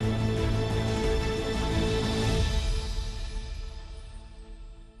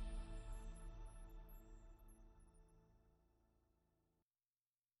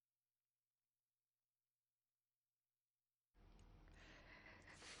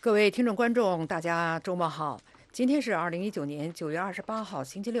各位听众观众，大家周末好！今天是2019年9月28号，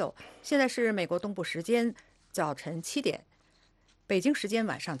星期六，现在是美国东部时间早晨7点，北京时间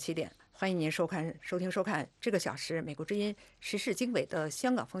晚上7点。欢迎您收听这个小时美国之音时事经纬的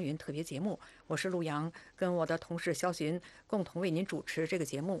香港风云特别节目。我是陆洋，跟我的同事肖寻共同为您主持这个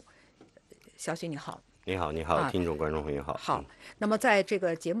节目。肖寻你好。你好，你好，听众观众朋友好。好，那么在这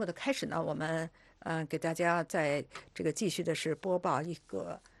个节目的开始呢，我们给大家在这个继续的是播报一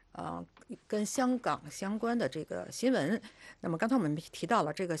个跟香港相关的这个新闻。那么刚才我们提到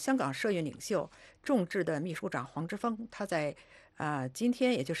了这个香港社运领袖众志的秘书长黄之锋，他在今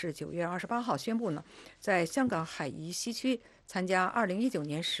天也就是9月28号宣布呢，在香港海怡西区参加2019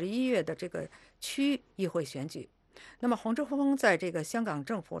年11月的这个区议会选举。那么黄之锋在这个香港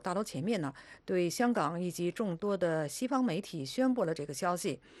政府大楼前面呢，对香港以及众多的西方媒体宣布了这个消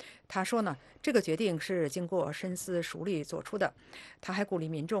息。他说呢，这个决定是经过深思熟虑做出的。他还鼓励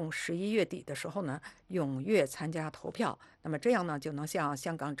民众11月底的时候呢，踊跃参加投票。那么这样呢，就能向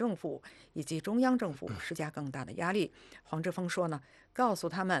香港政府以及中央政府施加更大的压力。黄之锋说呢，告诉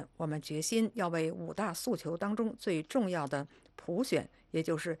他们，我们决心要为5大诉求当中最重要的普选，也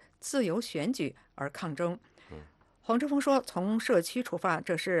就是自由选举而抗争。黄之锋说，从社区出发，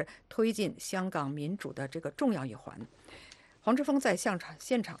这是推进香港民主的这个重要一环。黄之锋在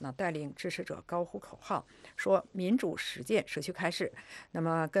现场呢，带领支持者高呼口号，说民主实践社区开始。那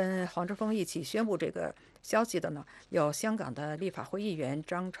么跟黄之锋一起宣布这个消息的呢，有香港的立法会议员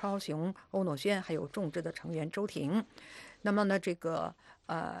张超雄、欧诺轩，还有众志的成员周庭。那么呢，这个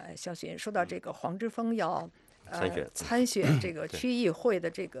肖寻说到这个黄之锋要参选这个区议会的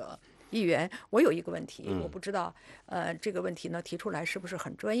这个议员，我有一个问题，我不知道，这个问题呢提出来是不是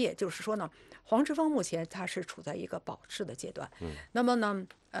很专业？就是说呢，黄之锋目前他是处在一个保释的阶段，那么呢，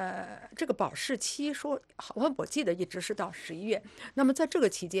这个保释期说，我记得一直是到11月，那么在这个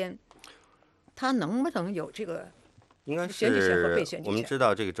期间，他能不能有这个应该选举权和被是选举权？我们知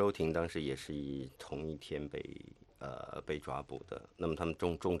道这个周庭当时也是以同一天被抓捕的。那么他们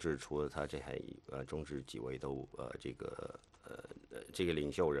众志除了他这还众志几位都这个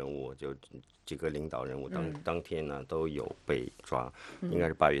领袖人物，就这个领导人物当天呢都有被抓，应该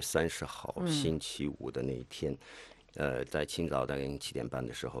是8月30号星期五的那一天。在清早大概7点半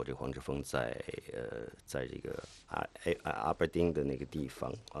的时候，这个黄之锋在这个阿伯丁的那个地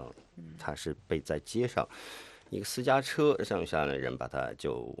方他是被在街上一个私家车上下的人把他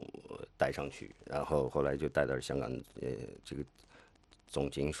就带上去，然后后来就带到香港这个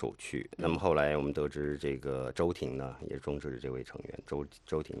总警署去。那么后来我们得知，这个周庭呢，也是众志的这位成员，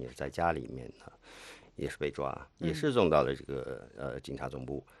周庭也是在家里面呢，也是被抓，也是送到了这个警察总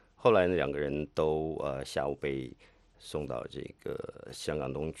部。后来呢，两个人都下午被送到这个香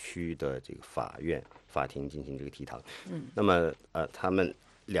港东区的这个法庭进行这个提堂。那么他们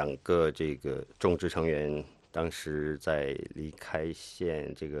2个这个众志成员当时在离开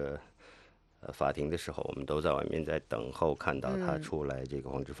这个法庭的时候，我们都在外面在等候，看到他出来，这个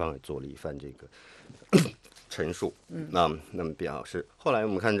黄之锋做了一番这个陈述。那么表示，后来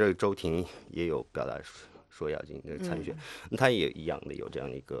我们看这个周庭也有表达说要进行参选，他也一样的有这样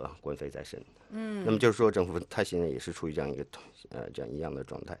一个官非在身。那么就是说，政府他现在也是处于这样一个这样一样的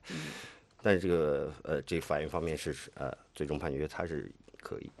状态。但是这个法院方面是最终判决他是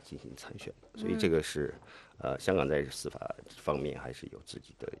可以进行参选，所以这个是香港在司法方面还是有自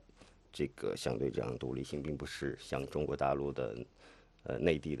己的这个相对这样独立性，并不是像中国大陆的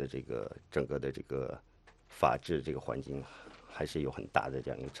内地的这个整个的这个法治这个环境还是有很大的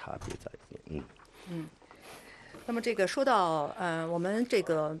这样一个差别在里面。那么这个说到我们这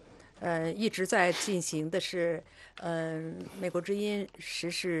个一直在进行的是美国之音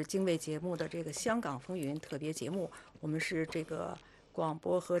时事经纬节目的这个香港风云特别节目，我们是这个广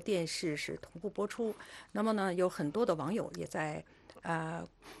播和电视是同步播出。那么呢，有很多的网友也在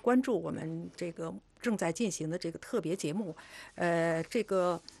关注我们这个正在进行的这个特别节目。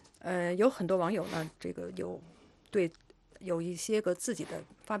有很多网友呢，这个有一些个自己的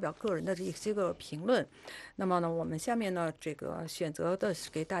发表个人的这些个评论。那么呢，我们下面呢这个选择的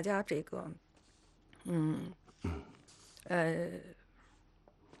是给大家这个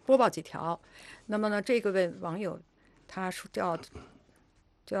播报几条。那么呢，这个位网友他说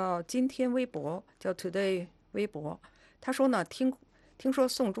叫今天微博，叫 Today 微博，他说呢，听说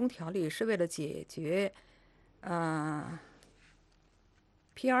送中条例是为了解决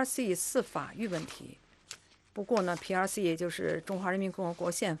PRC 司法域问题。不过呢 ，PRC 也就是中华人民共和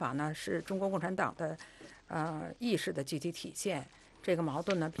国宪法呢，是中国共产党的意识的具体体现。这个矛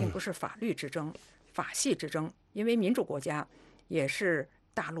盾呢，并不是法律之争、法系之争，因为民主国家也是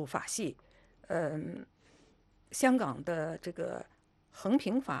大陆法系。香港的这个衡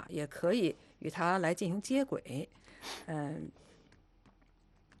平法也可以与它来进行接轨。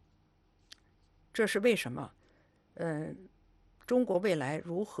这是为什么？中国未来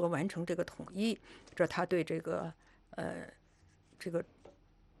如何完成这个统一？这他对这个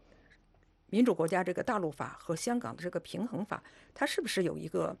民主国家这个大陆法和香港的这个平衡法，它是不是有一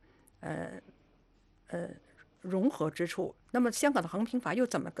个融合之处？那么香港的衡平法又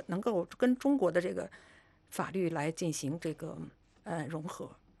怎么能够跟中国的这个法律来进行这个融合？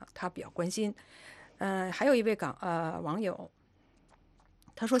他比较关心。还有一位网友，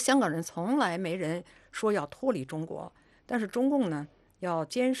他说香港人从来没人说要脱离中国，但是中共呢要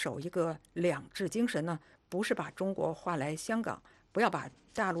坚守一个两制精神呢，不是把中国划来香港，不要把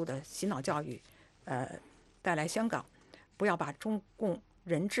大陆的洗脑教育带来香港，不要把中共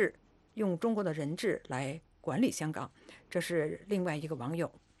人治用中国的人治来管理香港。这是另外一个网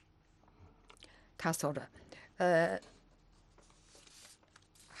友他说的。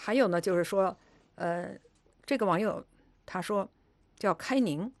还有呢，就是说这个网友他说叫开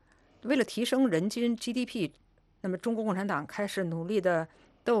宁，为了提升人均 GDP， 那么中国共产党开始努力的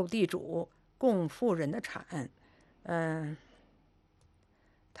斗地主，共富人的产。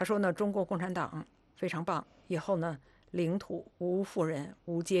他说呢，中国共产党非常棒，以后呢，领土无富人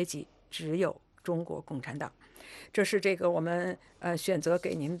无阶级，只有中国共产党。这是这个我们选择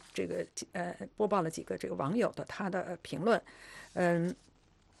给您这个播报了几个这个网友的他的评论。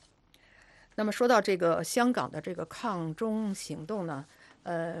那么说到这个香港的这个抗中行动呢，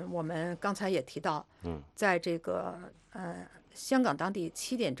我们刚才也提到，在这个香港当地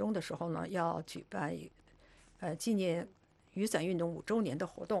7点钟的时候呢，要举办纪念雨伞运动5周年的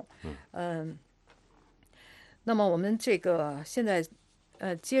活动。那么我们这个现在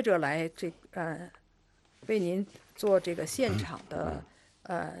接着来为您做这个现场的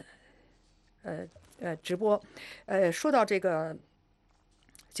直播。说到这个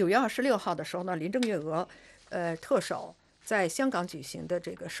9月26号的时候呢，林郑月娥特首在香港举行的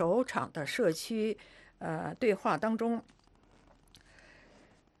这个首场的社区对话当中，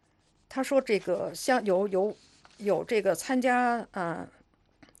他说这个有这个参加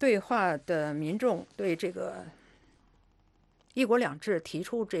对话的民众对这个一国两制提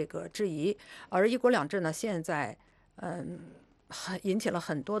出这个质疑，而一国两制呢，现在引起了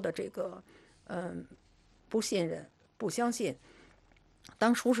很多的这个不信任、不相信。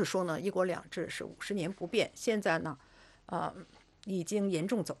当初是说呢，一国两制是50年不变，现在呢，已经严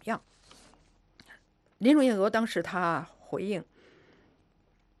重走样。林郑月娥当时他回应，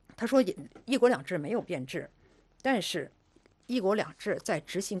他说一国两制没有变质，但是一国两制在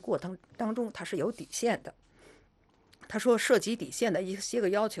执行过程当中它是有底线的。他说涉及底线的一些个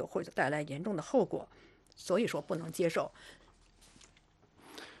要求会带来严重的后果，所以说不能接受。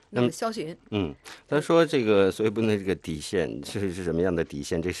那么肖雪云，他说这个所以不能这个底线是什么样的底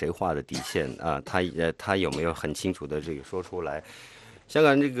线？这谁画的底线啊？他有没有很清楚的这个说出来？香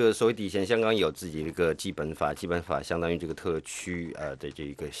港这个所谓底线，香港有自己的一个基本法，基本法相当于这个特区的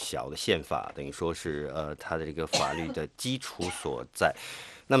这个小的宪法，等于说是它的这个法律的基础所在。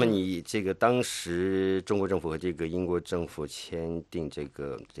那么你这个当时中国政府和这个英国政府签订这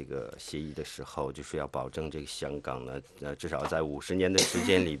个协议的时候，就是要保证这个香港呢，至少在50年的时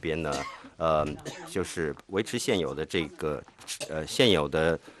间里边呢，就是维持现有的这个现有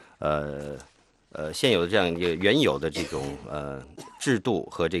的这样一个原有的这种制度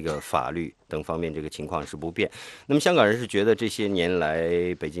和这个法律等方面这个情况是不变。那么香港人是觉得这些年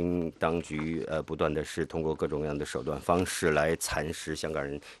来北京当局不断的是通过各种各样的手段方式来蚕食香港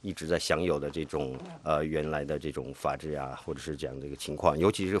人一直在享有的这种原来的这种法治啊，或者是这样的一个情况，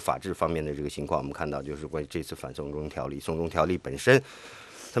尤其是法治方面的这个情况，我们看到就是关于这次反送中条例，送中条例本身，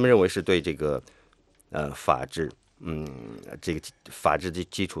他们认为是对这个法治。这个法治的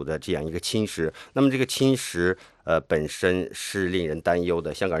基础的这样一个侵蚀，那么这个侵蚀本身是令人担忧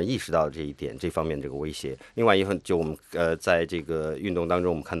的。香港人意识到这一点，这方面这个威胁。另外一份，就我们在这个运动当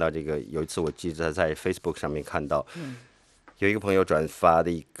中，我们看到这个有一次我记得在 Facebook 上面看到，有一个朋友转发的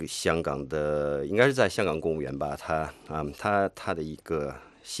一个香港的，应该是在香港公务员吧，他的一个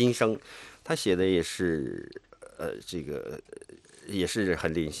心声，他写的也是这个。也是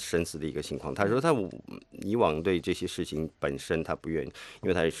很令深思的一个情况。他说他以往对这些事情本身他不愿意，因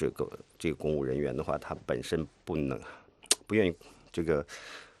为他也是这个公务人员的话，他本身不愿意这个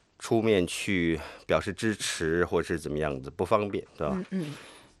出面去表示支持或是怎么样子，不方便，对吧？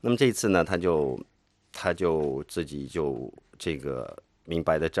那么这一次呢，他就自己就这个明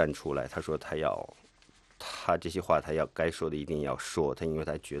白的站出来，他说他这些话他该说的一定要说，因为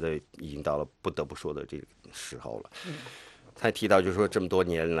他觉得已经到了不得不说的这个时候了。他提到，就是说这么多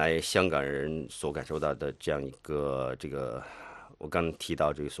年来，香港人所感受到的这样一个这个我刚提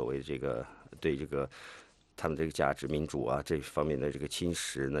到这个所谓的这个对这个他们这个价值民主啊这方面的这个侵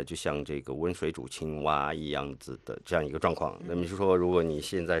蚀呢，就像这个温水煮青蛙一样子的这样一个状况。那么就说，如果你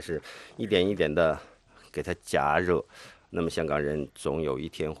现在是一点一点的给它加热，那么香港人总有一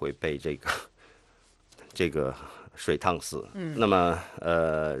天会被这个水烫死。那么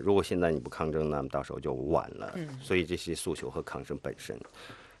如果现在你不抗争，那么到时候就晚了。所以这些诉求和抗争本身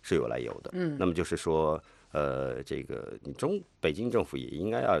是有来由的。那么就是说，这个北京政府也应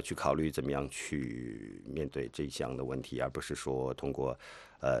该要去考虑怎么样去面对这项的问题，而不是说通过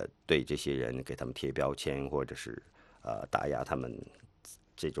对这些人给他们贴标签，或者是打压他们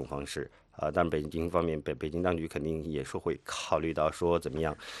这种方式。当然北京方面，北京当局肯定也是会考虑到说怎么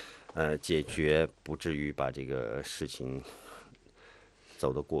样解决，不至于把这个事情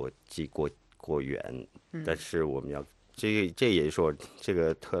走得过远。但是我们要这也是说，这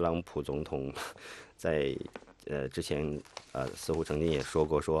个特朗普总统在之前似乎曾经也说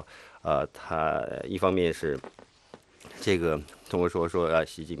过说，他一方面是这个通过说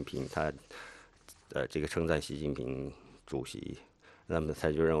习近平他这个称赞习近平主席，那么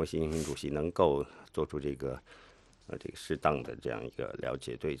他就认为习近平主席能够做出这个适当的这样一个了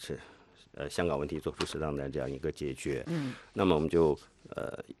解，对香港问题做出适当的这样一个解决。那么我们就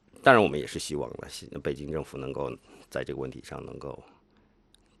当然我们也是希望了，北京政府能够在这个问题上能够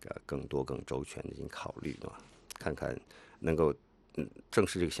更多更周全的进行考虑，看看能够正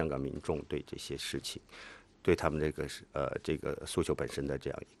视这个香港民众对这些事情，对他们这个诉求本身的这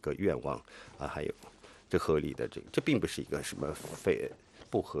样一个愿望还有这合理的这并不是一个什么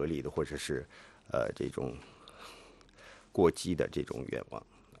不合理的或者是这种过激的这种愿望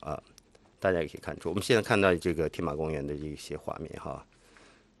大家也可以看出，我们现在看到这个天马公园的一些画面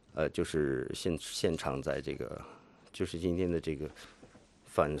就是现场在这个就是今天的这个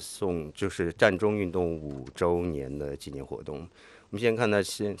反送就是占中运动5周年的纪念活动。我们现在看到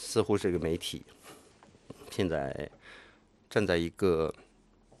似乎是一个媒体现在站在一个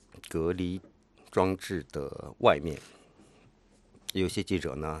隔离装置的外面，有些记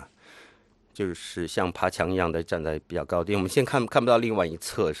者呢就是像爬墙一样的站在比较高地。我们现在看不到另外一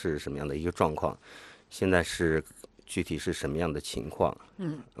侧是什么样的一个状况，现在是具体是什么样的情况，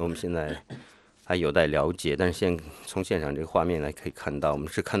我们现在还有待了解。但是从现场这个画面来可以看到，我们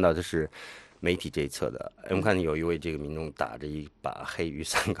是看到的是媒体这一侧的。我们看有一位这个民众打着一把黑雨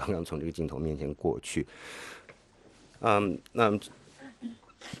伞，刚刚从这个镜头面前过去。那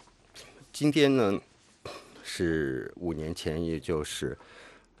今天呢是5年前，也就是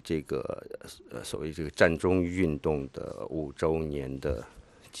这个所谓这个占中运动的5周年的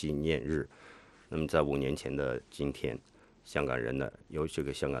纪念日。那么在5年前的今天，香港人呢有这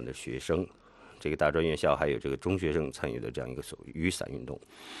个香港的学生，这个大专院校还有这个中学生参与的这样一个所谓雨伞运动。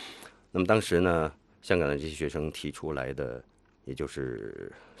那么当时呢，香港的这些学生提出来的，也就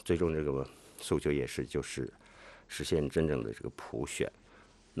是最终这个诉求也是就是实现真正的这个普选。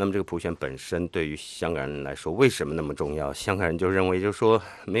那么这个普选本身对于香港人来说为什么那么重要？香港人就认为就是说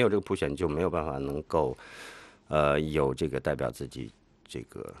没有这个普选就没有办法能够有这个代表自己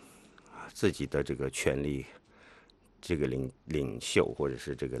的这个权利，这个领袖或者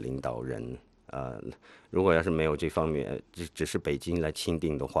是这个领导人如果要是没有这方面，只是北京来钦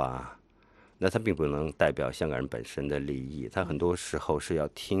定的话，那他并不能代表香港人本身的利益，他很多时候是要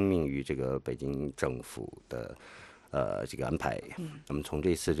听命于这个北京政府的这个安排。那么从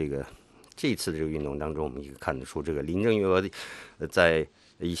这次这个运动当中，我们也看得出，这个林郑月娥在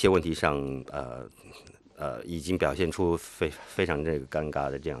一些问题上已经表现出非常这个尴尬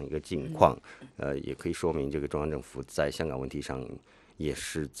的这样一个境况。也可以说明这个中央政府在香港问题上也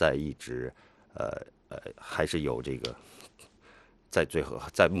是在一直还是有这个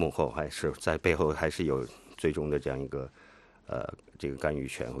在幕后还是在背后还是有最终的这样一个这个干预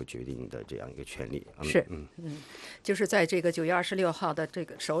权和决定的这样一个权利。是，就是在这个9月26号的这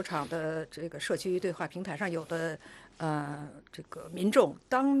个首场的这个社区对话平台上，有的这个民众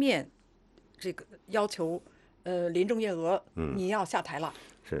当面这个要求林郑月娥你要下台了。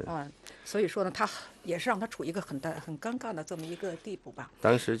是所以说呢，他也是让他处于一个很尴尬的这么一个地步吧。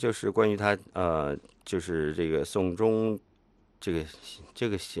当时就是关于他就是这个送中这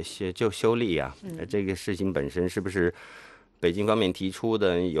个修例啊，这个事情本身是不是北京方面提出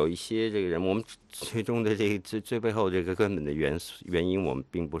的，有一些这个人，我们最终的这个最背后这个根本的原因，我们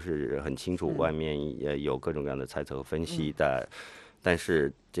并不是很清楚，外面也有各种各样的猜测和分析的。但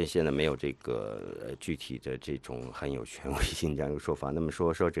是这些呢，没有这个具体的这种很有权威性这样一个说法。那么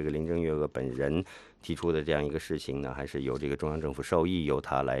说这个林郑月娥本人提出的这样一个事情呢，还是由这个中央政府授意，由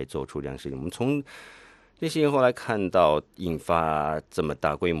他来做出这样的事情。我们从这事情后来看到引发这么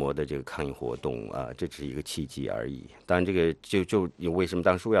大规模的这个抗议活动啊，这只是一个契机而已。当然，这个就有为什么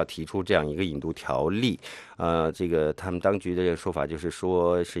当初要提出这样一个引渡条例？这个他们当局的说法就是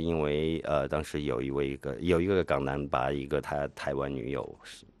说，是因为当时有一个港男把一个他台湾女友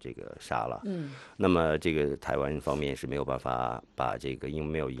这个杀了，那么这个台湾方面是没有办法把这个，因为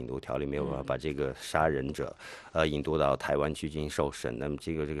没有引渡条例，没有办法把这个杀人者引渡到台湾去进行受审。那么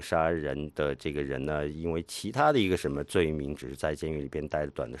这个杀人的这个人呢，因为其他的一个什么罪名，只是在监狱里边待了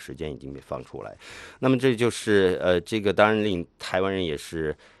短的时间，已经被放出来。那么这就是这个当然令台湾人也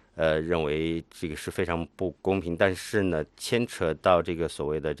是。认为这个是非常不公平，但是呢，牵扯到这个所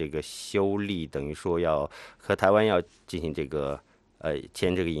谓的这个修例，等于说要和台湾要进行这个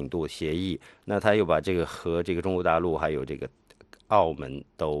签这个引渡协议，那他又把这个和这个中国大陆还有这个澳门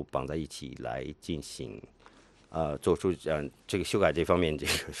都绑在一起来进行做出这个修改这方面这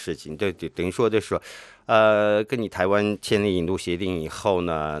个事情，对，等于说就是说，跟你台湾签订引渡协定以后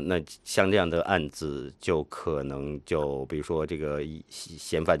呢，那像这样的案子就可能就比如说这个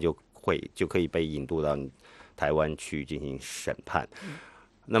嫌犯就可以被引渡到台湾去进行审判。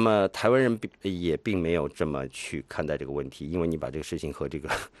那么台湾人也并没有这么去看待这个问题，因为你把这个事情和这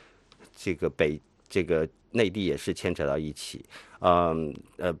个内地也是牵扯到一起。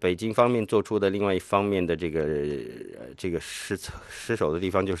北京方面做出的另外一方面的这个失手的地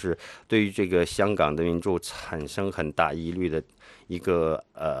方，就是对于这个香港的民众产生很大疑虑的一个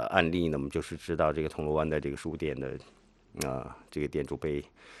案例呢，我们就是知道这个铜锣湾的这个书店的这个店主被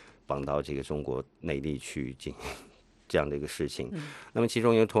绑到这个中国内地去进行这样的一个事情。那么其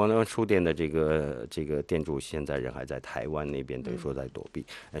中有铜锣湾书店的这个店主现在人还在台湾那边，等于说在躲避，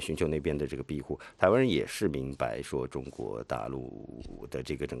寻求那边的这个庇护。台湾人也是明白说中国大陆的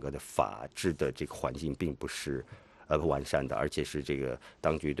这个整个的法治的这个环境并不是完善的，而且是这个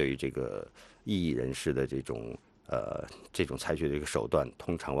当局对于这个异议人士的这种采取的这个手段，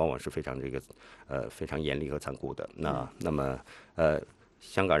通常往往是非常非常严厉和残酷的。那么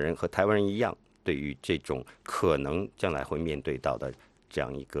香港人和台湾人一样，对于这种可能将来会面对到的这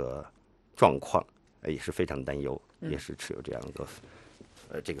样一个状况，也是非常担忧，也是持有这样一个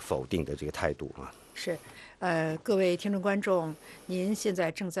这个否定的这个态度啊。是，各位听众观众，您现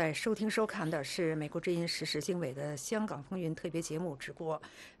在正在收听收看的是美国之音时事经纬的香港风云特别节目直播。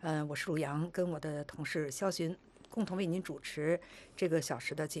我是陆洋，跟我的同事肖寻共同为您主持这个小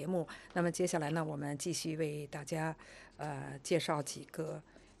时的节目。那么接下来呢，我们继续为大家介绍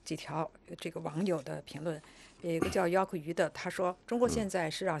几条这个网友的评论。有一个叫姚克鱼的，他说：“中国现在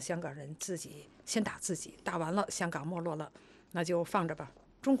是让香港人自己先打自己，打完了香港没落了，那就放着吧。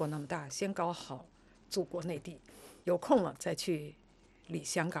中国那么大，先搞好祖国内地，有空了再去理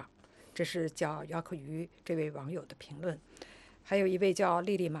香港。”这是叫姚克鱼这位网友的评论。还有一位叫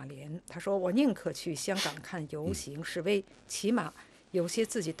丽丽马莲，他说：“我宁可去香港看游行示威，起码有些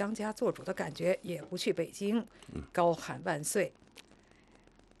自己当家做主的感觉，也不去北京高喊万岁。”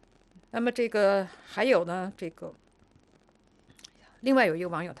那么这个还有呢，另外有一个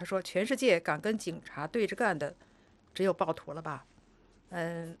网友他说：“全世界敢跟警察对着干的，只有暴徒了吧？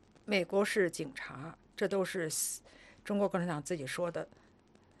美国是警察，这都是中国共产党自己说的。”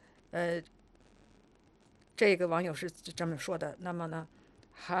这个网友是这么说的。那么呢，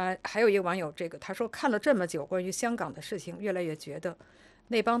还有一个网友，他说看了这么久关于香港的事情，越来越觉得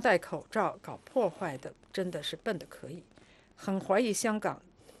那帮戴口罩搞破坏的真的是笨得可以，很怀疑香港。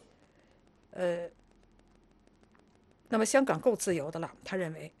那么香港够自由的了，他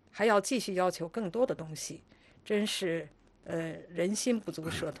认为还要继续要求更多的东西，真是人心不足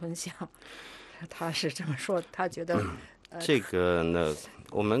蛇吞象。他是这么说，他觉得这个呢，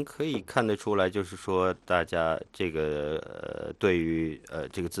我们可以看得出来，就是说大家这个对于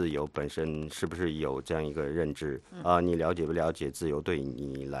这个自由本身是不是有这样一个认知啊？你了解不了解自由对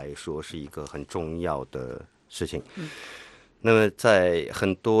你来说是一个很重要的事情。那么在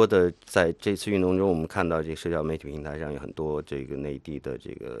很多的在这次运动中，我们看到这个社交媒体平台上有很多这个内地的这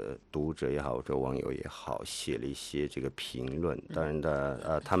个读者也好，或者网友也好，写了一些这个评论。当然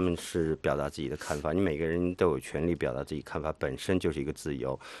的，他们是表达自己的看法。你每个人都有权利表达自己看法，本身就是一个自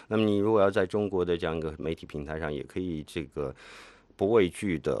由。那么你如果要在中国的这样一个媒体平台上，也可以这个不畏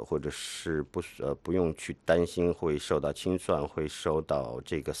惧的，或者是不用去担心会受到清算、会受到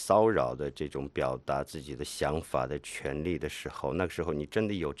这个骚扰的这种表达自己的想法的权利的时候，那个时候你真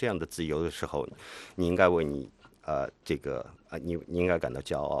的有这样的自由的时候，你应该为你你应该感到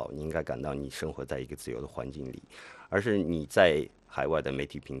骄傲，你应该感到你生活在一个自由的环境里，而是你在海外的媒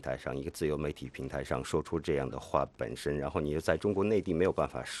体平台上，一个自由媒体平台上说出这样的话本身，然后你又在中国内地没有办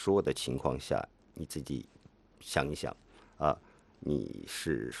法说的情况下，你自己想一想啊。你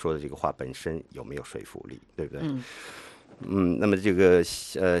是说的这个话本身有没有说服力，对不对？那么这个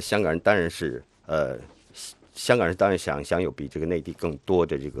香港人当然是香港人当然想享有比这个内地更多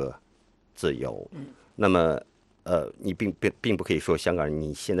的这个自由。那么你并不可以说香港人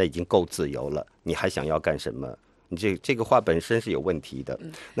你现在已经够自由了，你还想要干什么？你这个话本身是有问题的。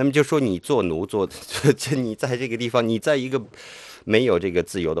那么就说你做奴做，你在这个地方，你在一个没有这个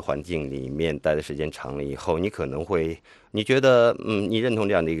自由的环境里面待的时间长了以后，你可能会，你觉得，你认同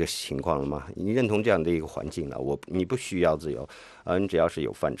这样的一个情况了吗？你认同这样的一个环境了？你不需要自由，你只要是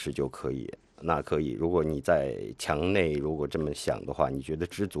有饭吃就可以。那可以，如果你在墙内如果这么想的话，你觉得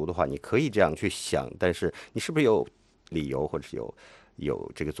知足的话，你可以这样去想，但是你是不是有理由或者是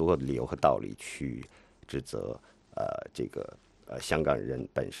有这个足够的理由和道理去指责这个香港人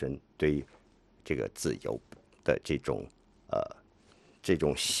本身对于这个自由的这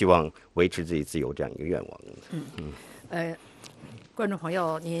种希望维持自己自由这样一个愿望？观众朋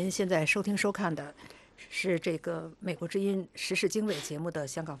友，您现在收听收看的是这个美国之音时事经纬节目的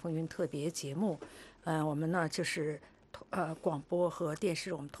香港风云特别节目。我们呢就是广播和电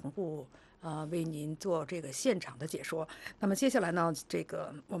视我们同步为您做这个现场的解说。那么接下来呢，这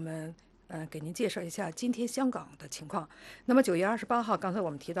个我们给您介绍一下今天香港的情况。那么9月28号，刚才我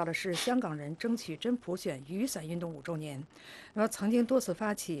们提到的是香港人争取真普选雨伞运动5周年。那么曾经多次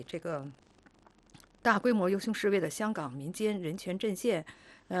发起这个大规模游行示威的香港民间人权阵线，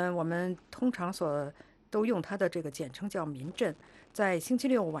我们通常都用它的这个简称叫民阵，在星期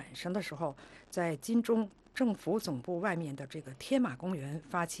六晚上的时候，在金钟政府总部外面的这个天马公园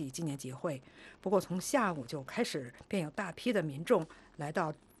发起纪念集会。不过从下午就开始，便有大批的民众来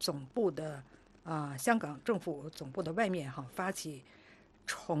到总部的香港政府总部的外面发起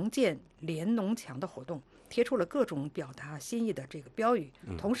重建联农墙的活动，贴出了各种表达心意的这个标语。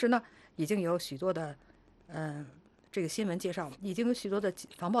同时呢，已经有许多的这个新闻介绍，已经有许多的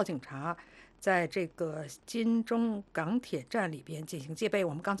防暴警察在这个金钟港铁站里边进行戒备。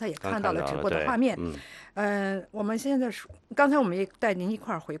我们刚才也看到了直播的画面。我们现在刚才我们也带您一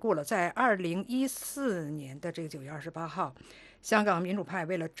块儿回顾了，在2014年的这个9月28号，香港民主派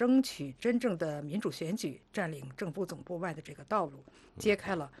为了争取真正的民主选举，占领政府总部外的这个道路，揭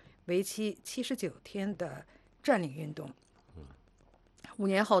开了为期79天的占领运动。5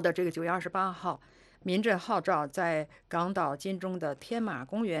年后的这个9月28号，民阵号召在港岛金钟的天马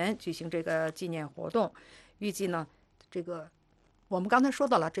公园举行这个纪念活动。预计呢，这个我们刚才说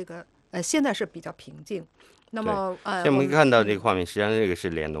到了这个现在是比较平静。那么现在我们看到这个画面，实际上这个是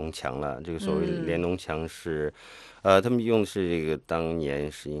联农墙了。这个所谓联农墙是，他们用的是这个当年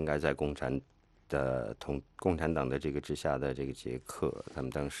是应该在共产党的这个之下的这个捷克，他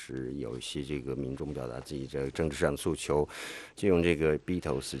们当时有一些这个民众表达自己这个政治上诉求，就用这个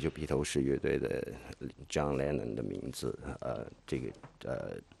Beatles 就披头士乐队的 John Lennon 的名字，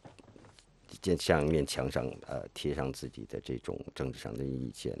向一面墙上贴上自己的这种政治上的意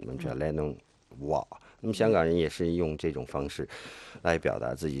见，我们叫 Lennon Wall。那么香港人也是用这种方式来表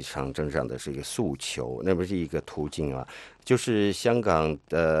达自己上政治上的这个诉求，那不是一个途径啊。就是香港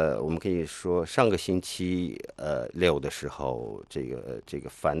的，我们可以说上个星期六的时候，这个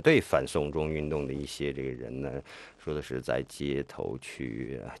反对反送中运动的一些这个人呢，说的是在街头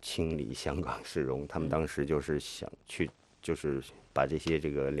去清理香港市容，他们当时就是想去，就是把这些这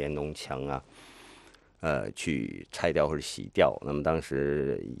个联农墙啊。去拆掉或者洗掉。那么当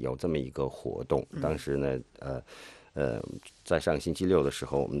时有这么一个活动，当时呢，在上星期六的时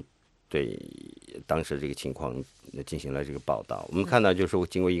候，我们对当时这个情况进行了这个报道。我们看到，就是说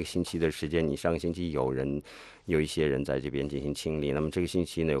经过1个星期的时间，你上个星期有一些人在这边进行清理，那么这个星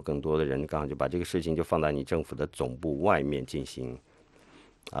期呢，有更多的人刚好就把这个事情就放在你政府的总部外面进行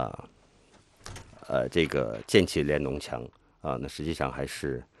这个建起联农墙那实际上还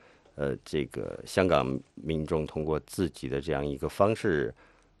是。这个香港民众通过自己的这样一个方式，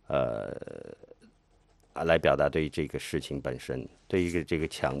来表达对于这个事情本身，对于这个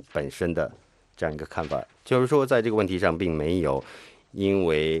墙本身的这样一个看法，就是说，在这个问题上，并没有因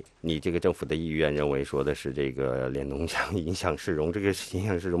为你这个政府的意愿认为说的是这个联农墙影响市容，这个影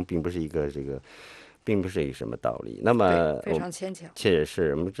响市容并不是一个并不是一个什么道理。那么非常牵强，确实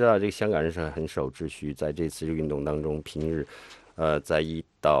是我们知道，这个香港人是很守秩序，在这次运动当中，平日。在1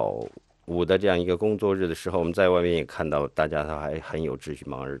到5的这样一个工作日的时候，我们在外面也看到大家都还很有秩序，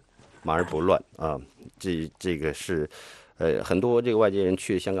忙而不乱啊。这个是很多这个外界人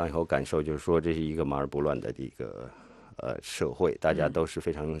去香港以后感受，就是说这是一个忙而不乱的一个社会，大家都是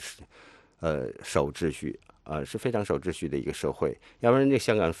非常守秩序是非常守秩序的一个社会。要不然这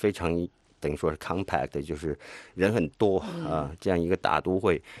香港非常等于说是 compact， 就是人很多这样一个大都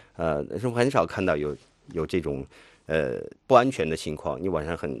会是很少看到有这种不安全的情况，你晚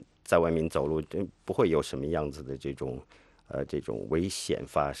上在外面走路，不会有什么样子的这种危险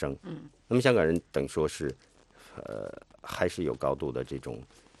发生。那么香港人等于说是还是有高度的这种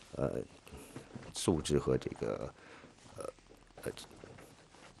素质和这个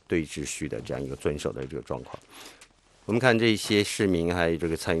对秩序的这样一个遵守的这个状况。我们看这些市民还有这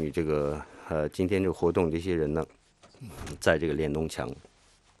个参与这个今天这个活动这些人呢，在这个连东墙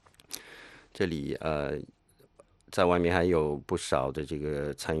这里在外面还有不少的这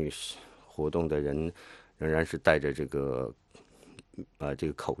个参与活动的人，仍然是戴着这个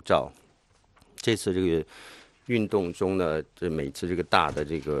口罩。这次这个运动中呢，每次这个大的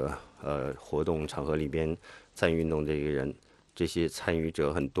这个活动场合里边参与运动这些参与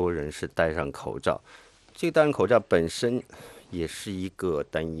者很多人是戴上口罩。这个戴上口罩本身也是一个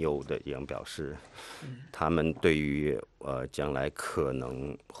担忧的一样表示，他们对于将来可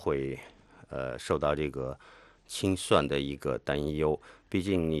能会受到这个清算的一个担忧。毕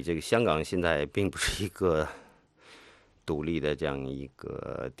竟你这个香港现在并不是一个独立的这样一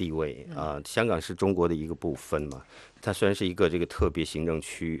个地位香港是中国的一个部分嘛，它虽然是一个这个特别行政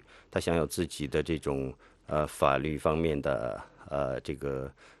区，它享有自己的这种法律方面的这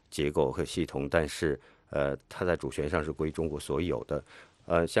个结构和系统，但是它在主权上是归中国所有的。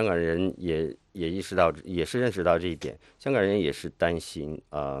香港人也意识到，也是认识到这一点。香港人也是担心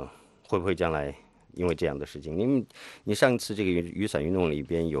会不会将来因为这样的事情，因为你上次这个雨伞运动里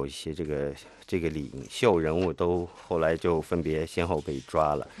边有一些这个领袖人物都后来就分别先后被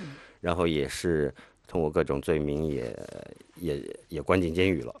抓了，然后也是通过各种罪名也关进监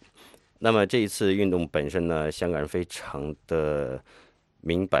狱了。那么这一次运动本身呢，香港人非常的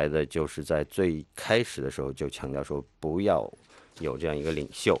明白的，就是在最开始的时候就强调说不要有这样一个领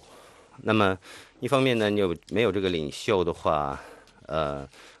袖。那么一方面呢，你没有这个领袖的话，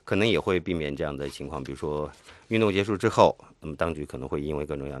可能也会避免这样的情况，比如说运动结束之后，那么当局可能会因为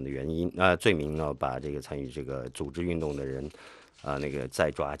各种各样的原因罪名呢，把这个参与这个组织运动的人那个再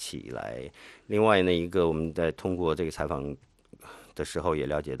抓起来。另外呢，一个我们在通过这个采访的时候也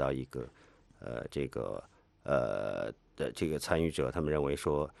了解到一个的这个参与者，他们认为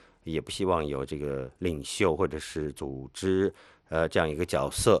说也不希望有这个领袖或者是组织这样一个角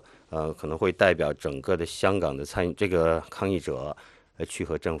色，可能会代表整个的香港的这个抗议者去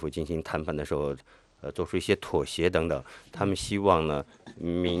和政府进行谈判的时候，做出一些妥协等等。他们希望呢，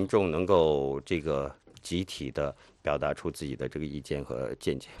民众能够这个集体的表达出自己的这个意见和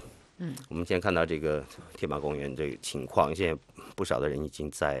见解。我们现在看到这个天马公园这个情况，现在不少的人已经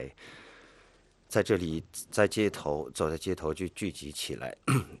在这里走在街头就聚集起来。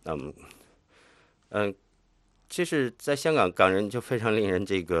其实在香港人就非常令人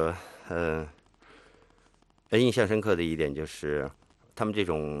这个印象深刻的一点就是他们这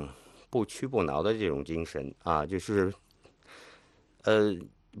种不屈不挠的这种精神就是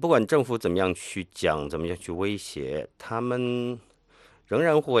不管政府怎么样去讲，怎么样去威胁，他们仍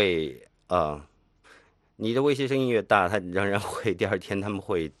然会你的威胁声音越大，他仍然会第二天他们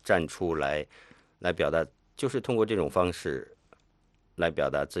会站出来表达，就是通过这种方式来表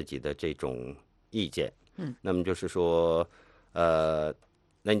达自己的这种意见。那么就是说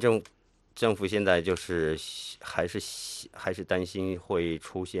那你政府现在就是还是担心会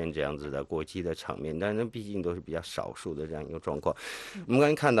出现这样子的过激的场面，但是毕竟都是比较少数的这样一个状况。我们刚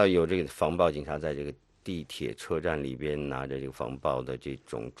才看到有这个防暴警察在这个地铁车站里边拿着这个防暴的这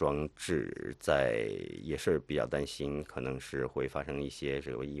种装置，也是比较担心可能是会发生一些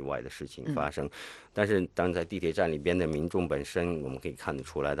这个意外的事情发生。但是当在地铁站里边的民众本身，我们可以看得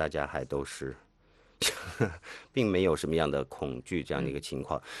出来，大家还都是并没有什么样的恐惧这样的一个情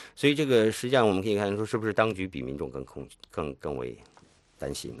况。所以这个实际上我们可以看出，是不是当局比民众更为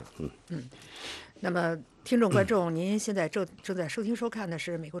担心呢？那么听众观众，您现在正在收听收看的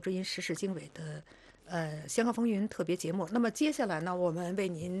是美国之音时事经纬的香港风云特别节目。那么接下来呢，我们为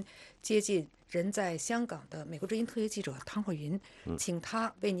您接近人在香港的美国之音特约记者汤慧云，请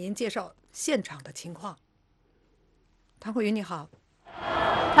他为您介绍现场的情况。汤慧云，你好。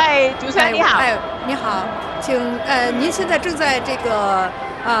嗨，主持人你好。你好，请您现在正在这个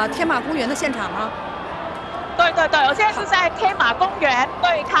天马公园的现场吗？对，我现在是在天马公园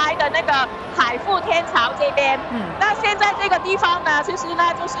对开的那个海富天桥这边。那现在这个地方呢，其实呢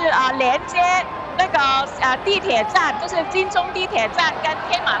就是连接那个地铁站，就是金钟地铁站跟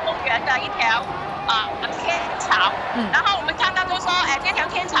天马公园的一条天桥。然后我们看到就是说，这条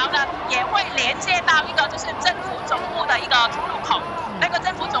天桥呢也会连接到一个就是政府总部的一个出入口。那个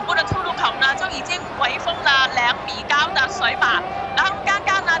政府总部的出入口呢，就已经围封了2米高的水马，然后刚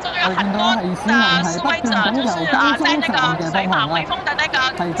刚呢，就有很多的示威者，就是在那个水马围封的那个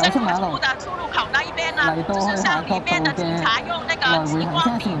政府总部的出入口那一边呢，呢，就是向里面的警察用那个激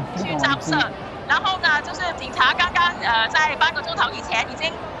光笔去照射。然后呢，就是警察刚刚在半个钟头以前已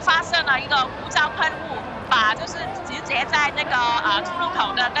经发射了一个胡椒喷雾，把就是直接在那个出入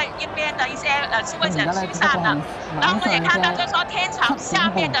口的那一边的一些示威者驱散了。然后我们也看到，就是说天桥下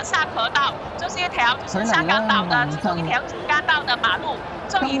面的下河道，就是一条就是香港岛的其中一条主干道的马路，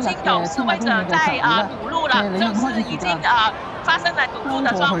就已经有示威者在堵路了，就是已经发生了堵路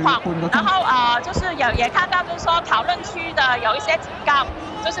的状况。然后就是也看到，就是说讨论区的有一些警告，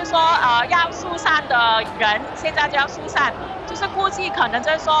就是说要疏散的人现在就要疏散，就是估计可能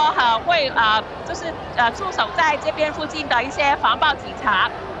就是说会就是驻守在这边附近的一些防暴警察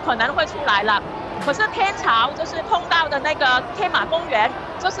可能会出来了。可是天桥就是碰到的那个天马公园，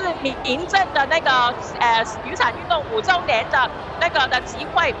就是民政的那个雨伞运动5周年的那个的集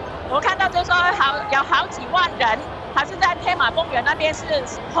会，我看到就是说有好几万人还是在天马公园那边是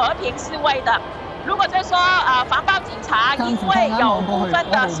和平示威的。如果就是说防暴警察因为有部分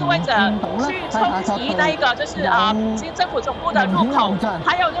的示威者去冲击那一个就是其实政府总部的入口，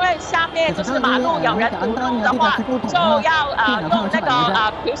还有因为下面就是马路有人堵路的话，就要用那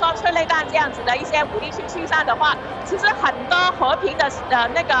个比如说催泪弹这样子的一些武力去驱散的话，其实很多和平的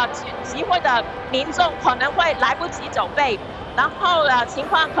那个集会的民众可能会来不及准备，然后情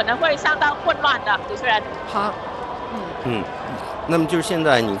况可能会相当混乱的。主持人，好，那么就是现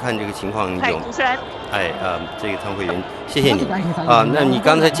在你看这个情况有，主持人，这个汤会员，谢谢你那你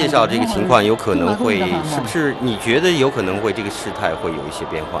刚才介绍这个情况，有可能会是不是？你觉得有可能会这个事态会有一些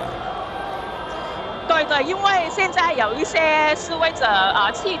变化？对，因为现在有一些示威者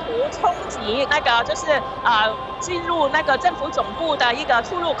企图冲击那个就是进入那个政府总部的一个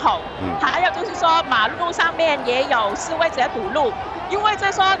出入口，还有就是说马路上面也有示威者堵路。因为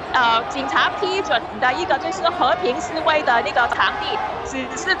这说警察批准的一个就是和平示威的那个场地，只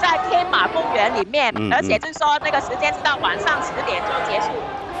是在天马公园里面，而且就是说那个时间是到晚上10点就结束。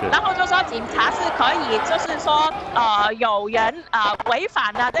然后就说警察是可以，就是说有人违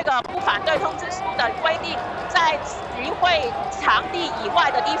反了这个不反对通知书的规定，在集会场地以外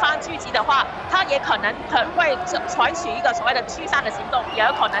的地方聚集的话，他也可能会采取一个所谓的驱散的行动，也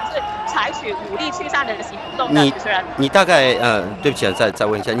有可能是采取武力驱散的行动的。主持人，你大概对不起再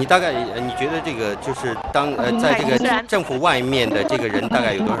问一下，你大概你觉得这个就是在这个政府外面的这个人大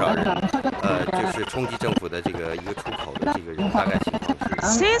概有多少人？就是冲击政府的这个一个出口的这个人大概情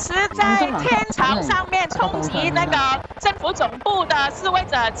况是？其实，在天桥上面冲击那个政府总部的示威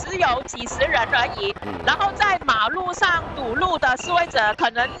者只有几十人而已，然后在马路上堵路的示威者可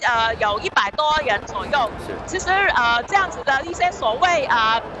能有100多人左右。其实这样子的一些所谓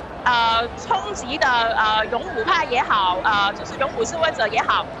冲击的勇武派也好，就是勇武示威者也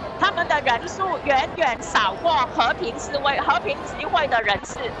好，他们的人数远远少过和平集会的人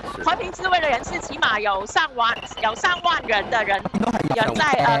士。和平示威的人士起码有上万人的人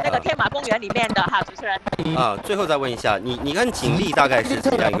在那个天马公园里面的哈。主持人最后再问一下，你看警力大概是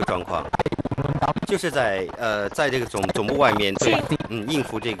怎样一个状况？就是在这个总部外面应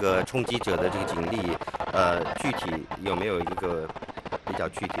付这个冲击者的这个警力，具体有没有一个比较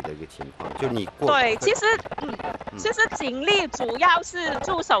具体的一个情况？就你对，其实警力主要是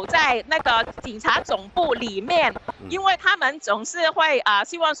驻守在那个警察总部里面，因为他们总是会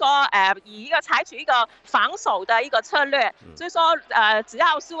希望说采取一个防守的一个策略，就是说只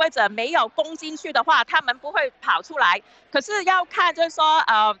要示威者没有攻进去的话，他们不会跑出来。可是要看就是说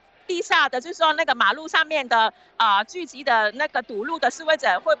地下的就是说那个马路上面的聚集的那个堵路的示威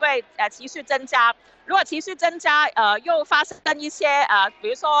者会不会持续增加？如果持续增加，又发生一些比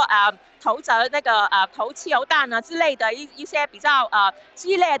如说投掷那个投汽油弹之类的一些比较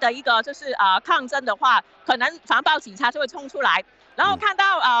激烈的一个就是抗争的话，可能防暴警察就会冲出来。然后看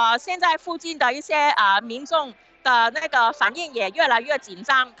到现在附近的一些民众的那个反应也越来越紧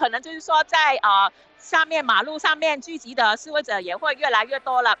张，可能就是说在下面马路上面聚集的示威者也会越来越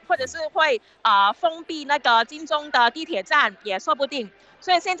多了，或者是会封闭那个金钟的地铁站也说不定。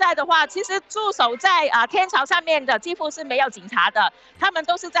所以现在的话，其实驻守在天桥上面的几乎是没有警察的，他们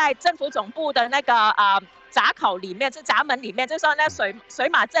都是在政府总部的那个闸口里面，是闸门里面，就是说那水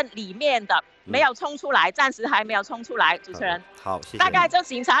马镇里面的，没有冲出来，暂时还没有冲出来。主持人，好，谢谢。大概就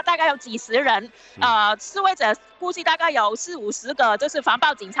警察大概有几十人，示威者估计大概有40-50个，就是防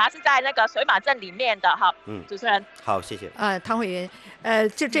暴警察是在那个水马镇里面的哈。主持人，好，谢谢。汤慧云，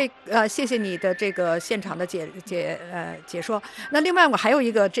谢谢你的这个现场的解说。那另外我还有一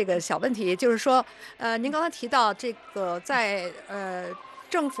个这个小问题，就是说，您刚才提到这个在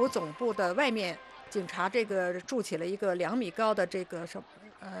政府总部的外面，警察这个筑起了一个2米高的这个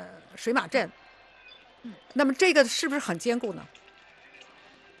水马阵，那么这个是不是很坚固呢？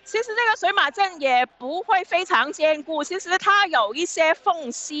其实这个水马阵也不会非常坚固，其实它有一些缝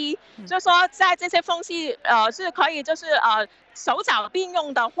隙，就是说在这些缝隙是可以就是手脚并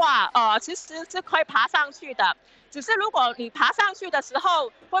用的话，其实是可以爬上去的。只是如果你爬上去的时候，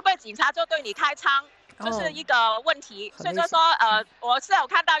会不会警察就对你开枪，这是一个问题。所以就说我是有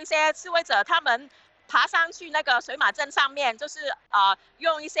看到一些示威者他们爬上去那个水马阵上面，就是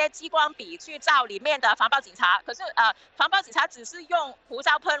用一些激光笔去照里面的防暴警察，可是防暴警察只是用胡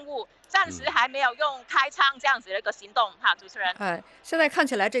椒喷雾，暂时还没有用开枪这样子的一个行动哈，主持人。现在看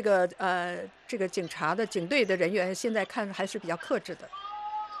起来这个警察的警队的人员现在看还是比较克制的。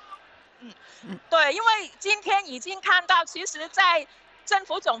对，因为今天已经看到，其实，在政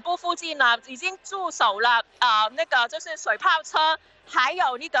府总部附近呢，已经驻守了那个就是水炮车，还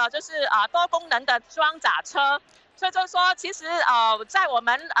有那个就是多功能的装甲车，所以就是说，其实在我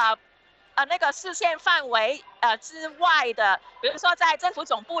们那个视线范围之外的，比如说在政府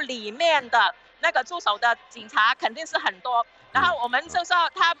总部里面的那个驻守的警察肯定是很多。然后我们就说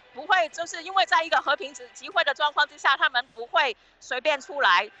他不会，就是因为在一个和平集会的状况之下，他们不会随便出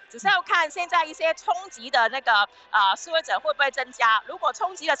来，只是要看现在一些冲击的那个示威者会不会增加。如果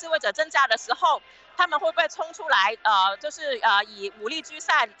冲击的示威者增加的时候，他们会不会冲出来？就是以武力驱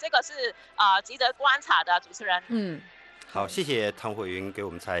散，这个是值得观察的，主持人。好，谢谢汤慧云给我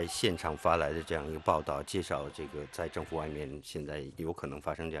们在现场发来的这样一个报道，介绍这个在政府外面现在有可能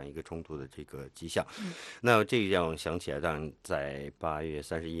发生这样一个冲突的这个迹象。那这让我想起来，当然在8月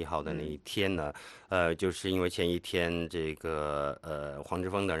31号的那一天呢，就是因为前一天这个黄之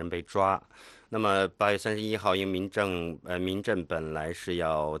锋等人被抓。那么8月31号，因为民政本来是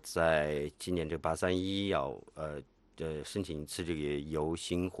要在今年这个831要申请一次这个游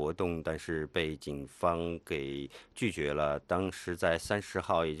行活动，但是被警方给拒绝了。当时在30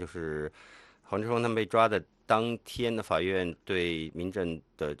号，也就是黄之锋他们被抓的当天的法院对民政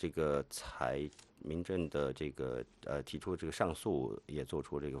的这个提出这个上诉也做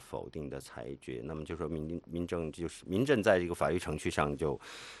出这个否定的裁决。那么就说民政在这个法律程序上就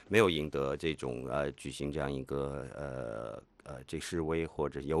没有赢得这种举行这样一个这示威或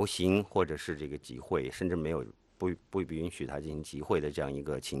者游行或者是这个集会，甚至没有。不允许他进行集会的这样一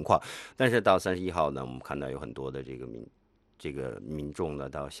个情况，但是到31号呢，我们看到有很多的这个民众呢，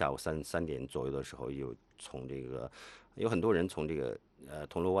到下午3点左右的时候，有很多人从这个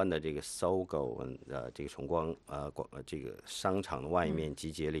铜锣湾的这个搜狗这个崇光这个商场的外面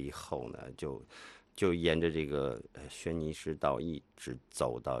集结了以后呢，就沿着这个轩尼诗道一直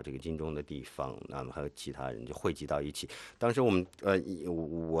走到这个金钟的地方，那么还有其他人就汇集到一起。当时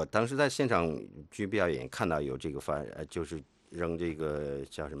我当时在现场剧表演看到有这个就是扔这个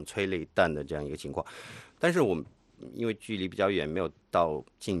叫什么催泪弹的这样一个情况，但是我们因为距离比较远，没有到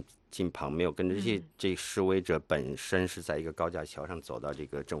近旁，没有跟着这示威者本身是在一个高架桥上走到这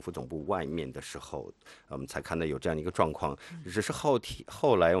个政府总部外面的时候，我们才看到有这样的一个状况。只是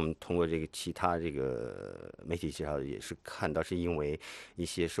后来我们通过这个其他这个媒体介绍，也是看到是因为一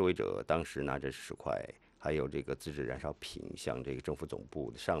些示威者当时拿着石块还有这个自制燃烧瓶向这个政府总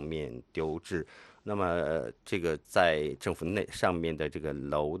部上面丢掷。那么这个在政府上面的这个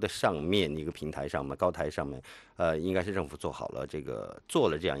楼的上面一个平台上面高台上面，应该是政府做了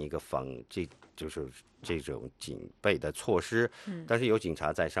这样一个就是这种警备的措施，但是有警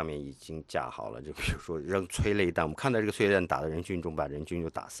察在上面已经架好了，就比如说扔催泪弹，我们看到这个催泪弹打到人群中，把人群就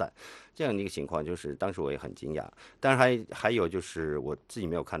打散，这样的一个情况，就是当时我也很惊讶。当然还有就是我自己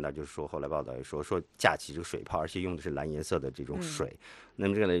没有看到，就是说后来报道也说架起这个水炮，而且用的是蓝颜色的这种水，那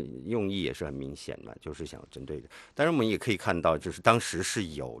么这个的用意也是很明显嘛，就是想针对的。当然我们也可以看到，就是当时是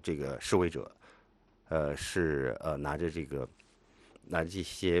有这个示威者，拿着这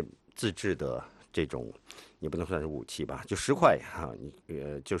些自制的这种，也不能算是武器吧，就石块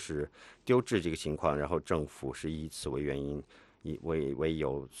就是丢掷这个情况，然后政府是以此为原因。为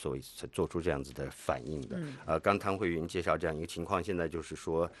由，所以才做出这样子的反应的。刚汤慧云介绍这样一个情况，现在就是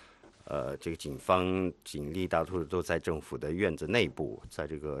说，这个警力大多数都在政府的院子内部，在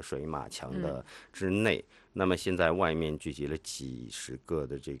这个水马墙的之内。那么现在外面聚集了几十个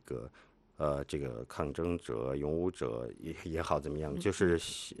的这个抗争者、拥护者也好怎么样，就是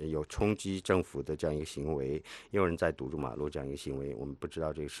有冲击政府的这样一个行为，也有人在堵住马路这样一个行为。我们不知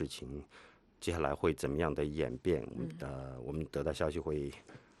道这个事情接下来会怎么样的演变，我们得到消息会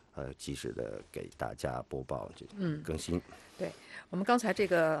及时的给大家播报更新。对，我们刚才这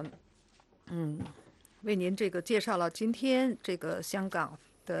个为您这个介绍了今天这个香港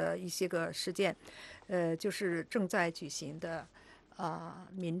的一些个事件，就是正在举行的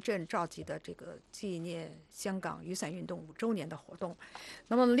民阵召集的这个纪念香港雨伞运动5周年的活动。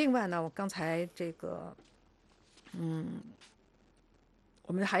那么另外呢，我刚才这个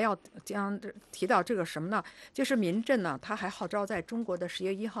我们还要将提到这个什么呢？就是民阵呢，他还号召在中国的10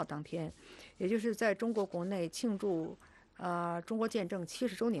月1号当天，也就是在中国国内庆祝中国建政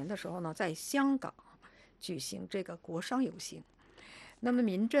70周年的时候呢，在香港举行这个国殇游行。那么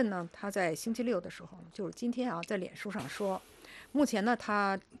民阵呢，他在星期六的时候，就是今天啊，在脸书上说，目前呢，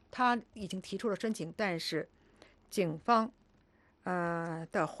他已经提出了申请，但是警方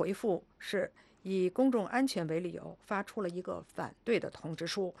的回复是以公众安全为理由发出了一个反对的通知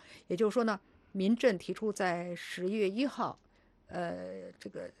书。也就是说呢，民阵提出在10月1号这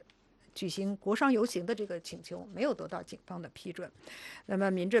个举行国殇游行的这个请求没有得到警方的批准。那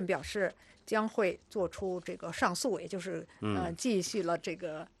么民阵表示将会做出这个上诉，也就是继续了这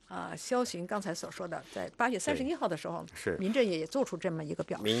个肖巡刚才所说的，在8月31号的时候，是民阵也做出这么一个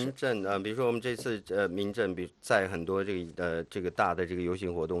表示。民阵比如说我们这次民阵，在很多这个大的这个游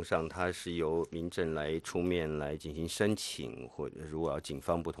行活动上，它是由民阵来出面来进行申请，或者如果警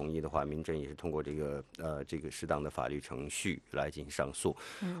方不同意的话，民阵也是通过这个适当的法律程序来进行上诉。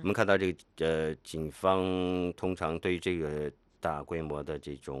我们看到这个警方通常对于这个大规模的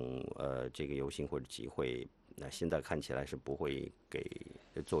这种这个游行或者集会，那现在看起来是不会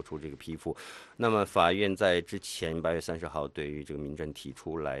做出这个批复。那么法院在之前8月30号对于这个民阵提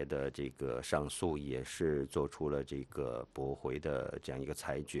出来的这个上诉，也是做出了这个驳回的这样一个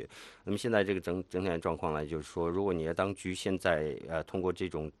裁决。那么现在这个整体的状况来，就是说，如果你的当局现在通过这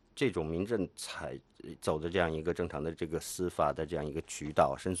种民阵走的这样一个正常的这个司法的这样一个渠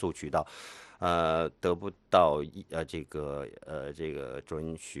道，申诉渠道，得不到这个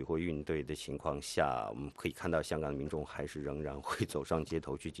准许或应对的情况下，我们可以看到香港的民众还是仍然会走上街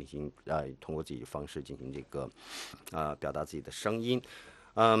头去进行通过自己的方式进行这个表达自己的声音。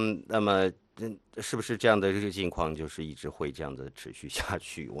那么是不是这样的这个情况就是一直会这样子持续下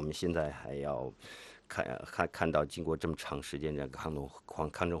去？我们现在还要看到经过这么长时间的抗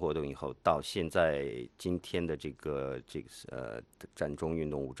争活动以后，到现在今天的这个占中运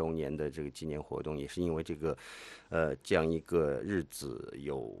动5周年的这个纪念活动，也是因为这样一个日子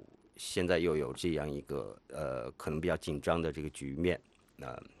现在又有这样一个可能比较紧张的这个局面。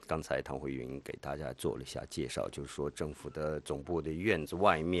刚才唐慧云给大家做了一下介绍，就是说政府的总部的院子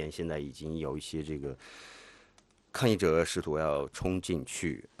外面现在已经有一些这个抗议者试图要冲进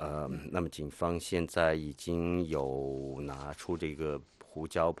去，那么警方现在已经有拿出这个胡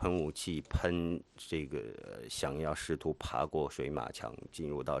椒喷雾器喷这个想要试图爬过水马墙进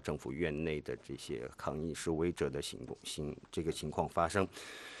入到政府院内的这些抗议示威者的这个情况发生。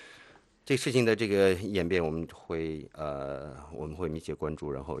这事情的这个演变，我们会密切关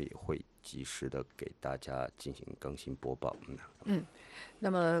注，然后也会及时的给大家进行更新播报。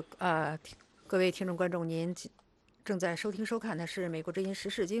那么各位听众观众，您正在收听收看的是美国之音时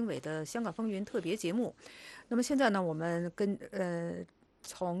事经纬的香港风云特别节目。那么现在呢，我们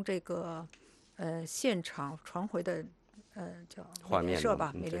从这个现场传回的叫美联社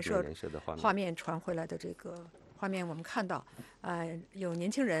吧，美联社的画面传回来的这个画面，我们看到有年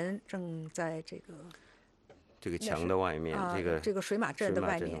轻人正在这个墙的外面，这个水马镇的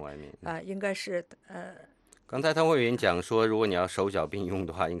外面应该是刚才汤慧云讲说，如果你要手脚并用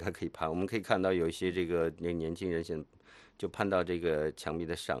的话，应该可以攀。我们可以看到有一些那年轻人现在就攀到这个墙壁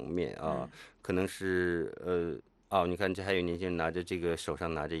的上面可能是你看这还有年轻人拿着手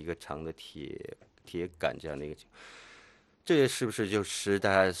上拿着一个长的铁杆这样的一个。这是不是就是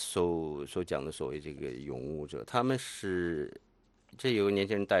大家所讲的所谓这个拥护者？他们有个年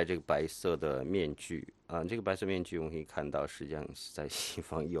轻人戴这个白色的面具这个白色面具我们可以看到，实际上是在西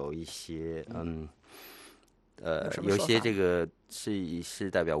方有一些有些这个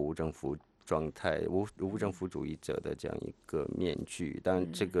是代表无政府状态、无政府主义者的这样一个面具，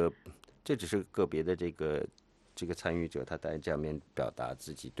但这只是个别的这个参与者，他在这样面表达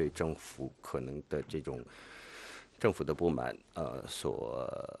自己对政府可能的这种政府的不满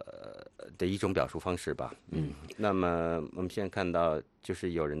的一种表述方式吧。那么我们现在看到就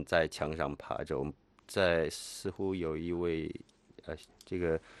是有人在墙上爬着，似乎有一位这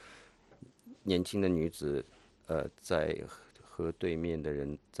个年轻的女子在和对面的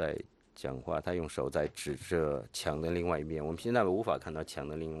人在讲话，她用手在指着墙的另外一边。我们现在无法看到墙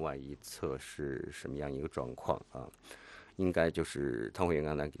的另外一侧是什么样一个状况应该就是汤慧云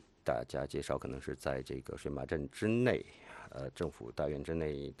刚才给大家介绍，可能是在这个水马镇之内政府大院之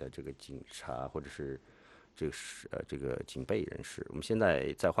内的这个警察或者是这个警备人士。我们现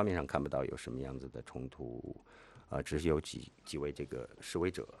在在画面上看不到有什么样子的冲突只是有几位这个示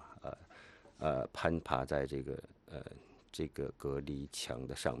威者攀爬在这个隔离墙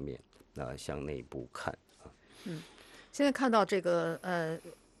的上面向内部看现在看到这个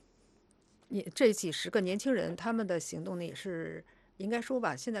这几十个年轻人，他们的行动呢应该说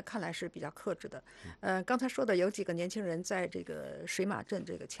吧，现在看来是比较克制的。刚才说的有几个年轻人在这个水马镇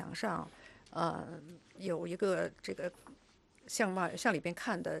这个墙上，有一个这个向里边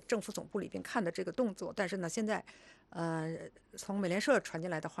看的政府总部里边看的这个动作，但是呢，现在从美联社传进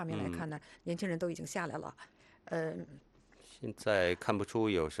来的画面来看呢，年轻人都已经下来了。现在看不出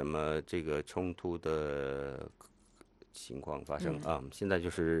有什么这个冲突的情况发生啊。现在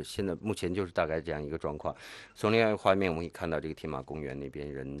目前就是大概这样一个状况。从另外一个画面我们可以看到，这个天马公园那边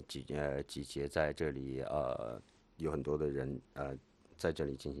人集结在这里，有很多的人在这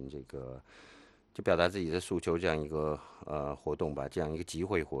里进行这个就表达自己的诉求这样一个活动吧，这样一个集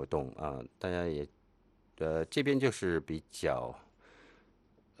会活动啊。大家也这边就是比较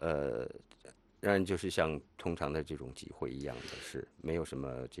让人就是像通常的这种集会一样的，是没有什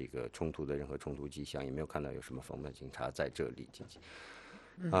么这个冲突的任何冲突迹象，也没有看到有什么防暴警察在这里进行。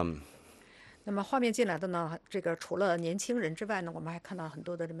那么画面进来的呢，这个除了年轻人之外呢，我们还看到很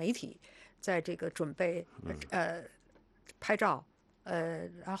多的媒体在这个准备拍照，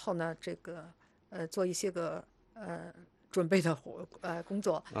然后呢这个做一些个准备的工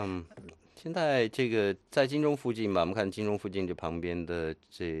作。现在这个在金钟附近吧，我们看金钟附近这旁边的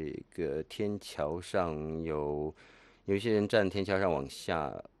这个天桥上有一些人站天桥上往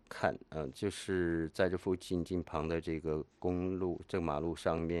下看，就是在这附近近旁的这个马路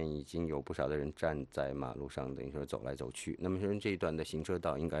上面已经有不少的人站在马路上，等于说走来走去。那么说这一段的行车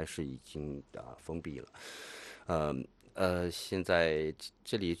道应该是已经封闭了。现在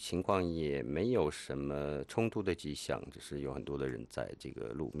这里情况也没有什么冲突的迹象，只是有很多的人在这个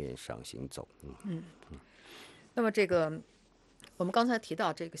路面上行走。那么这个我们刚才提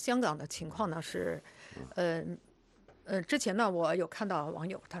到这个香港的情况呢是，之前呢我有看到网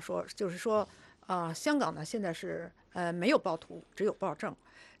友他说，就是说香港呢现在是没有暴徒，只有暴政。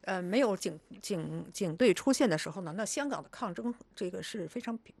没有警队出现的时候呢，那香港的抗争这个是非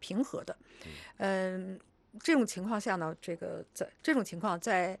常平和的。这种情况下呢，这种情况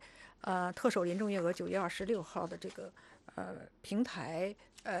在特首林郑月娥9月26号的这个平台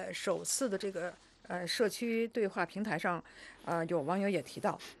首次的这个社区对话平台上，有网友也提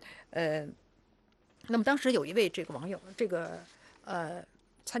到，那么当时有一位这个网友，这个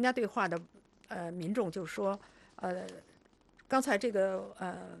参加对话的民众就说，刚才这个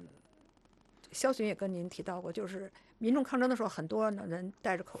肖巡也跟您提到过，就是民众抗争的时候，很多人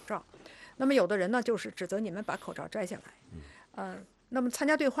戴着口罩。那么有的人呢，就是指责你们把口罩摘下来。那么参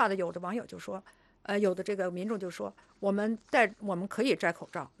加对话的有的网友就说，有的这个民众就说，我们可以摘口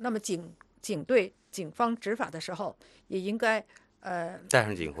罩，那么警方执法的时候也应该带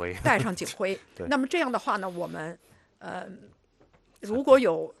上警徽。带上警徽。对。那么这样的话呢，我们如果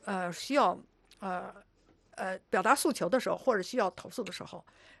有需要表达诉求的时候，或者需要投诉的时候，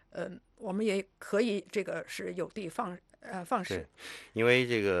我们也可以这个是有的放矢。因为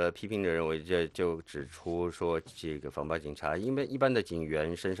这个批评的人，我这就指出说，这个防暴警察，因为一般的警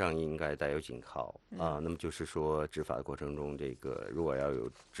员身上应该带有警号那么就是说执法的过程中，这个如果要有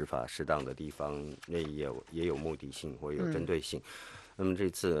执法适当的地方，那也有目的性或者有针对性。那么这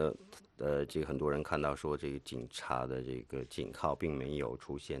次这个很多人看到说，这个警察的这个警号并没有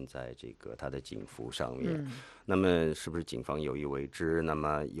出现在这个他的警服上面。那么是不是警方有意为之？那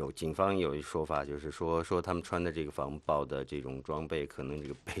么警方有一说法，就是说他们穿的这个防暴的这种装备，可能这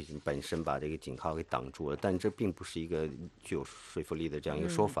个本身把这个警号给挡住了，但这并不是一个具有说服力的这样一个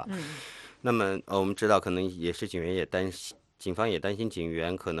说法。那么我们知道，可能也是警方也担心警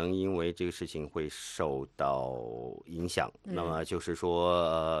员可能因为这个事情会受到影响。那么就是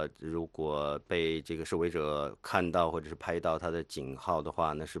说，如果被这个示威者看到或者是拍到他的警号的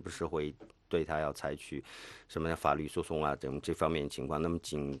话，那是不是会对他要采取什么法律诉讼啊这方面情况？那么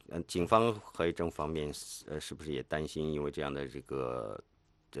警方和政府方面是不是也担心因为这样的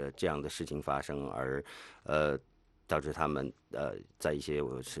这样的事情发生而导致他们在一些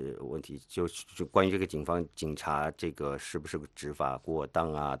问题，就关于这个警察这个是不是执法过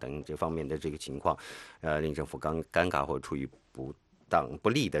当啊等这方面的这个情况，令政府尴尬或者处于不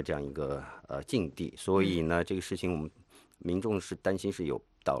利的这样一个境地。所以呢，这个事情我们民众是担心是有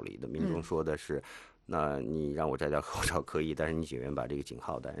道理的。民众说的是，那你让我摘掉口罩可以，但是你警员把这个警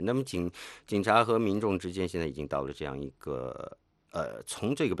号带。那么警察和民众之间现在已经到了这样一个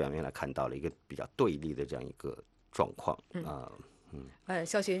从这个表面来看到了一个比较对立的这样一个状况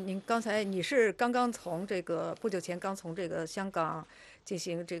肖巡，你是刚刚从这个不久前刚从这个香港进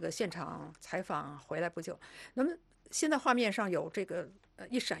行这个现场采访回来不久，那么现在画面上有这个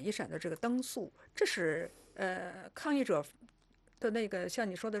一闪一闪的这个灯束，这是抗议者的那个像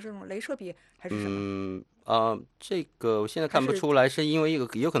你说的这种镭射笔还是什么？这个我现在看不出来，是因为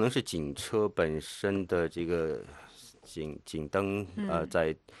有可能是警车本身的这个警灯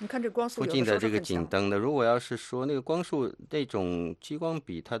在你看这光速附近的这个警灯的，如果要是说那个光束那种激光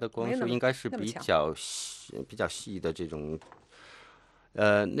笔，它的光束应该是比较细的这种。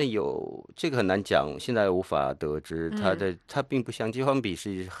那有这个很难讲，现在无法得知它并不像激光笔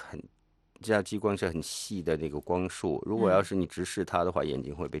是这样激光是很细的那个光束，如果要是你直视它的话，眼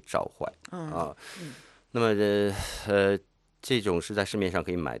睛会被照坏啊。那么这种是在市面上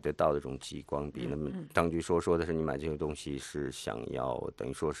可以买得到的这种激光笔。那么当局说的是，你买这个东西是想要等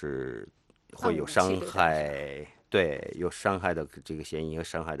于说是会有伤害，对，有伤害的这个嫌疑和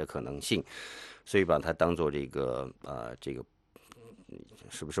伤害的可能性，所以把它当做这个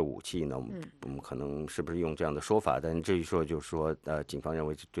是不是武器呢？我们可能是不是用这样的说法？但这一说就是说，警方认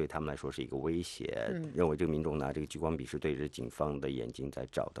为对他们来说是一个威胁，认为这个民众拿这个激光笔是对着警方的眼睛在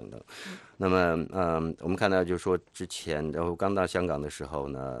照等等。那么，我们看到就是说，之前然后刚到香港的时候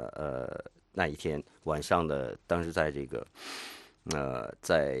呢，那一天晚上的，当时在这个。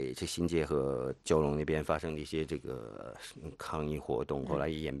在这新界和九龙那边发生的一些这个抗议活动，后来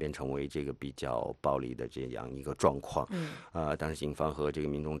也演变成为这个比较暴力的这样一个状况。当时警方和这个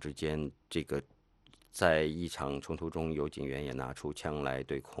民众之间，这个在一场冲突中，有警员也拿出枪来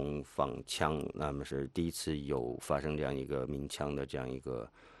对空放枪，那么是第一次有发生这样一个鸣枪的这样一个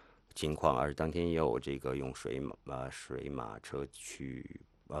情况，而当天也有这个用水马车去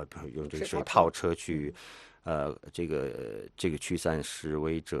用这个水炮车去。这个驱散示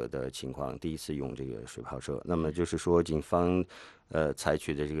威者的情况，第一次用这个水炮车。那么就是说，警方采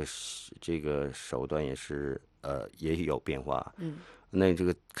取的这个手段也有变化。那这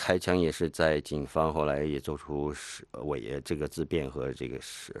个开枪也是在警方后来也做出这个自辩和这个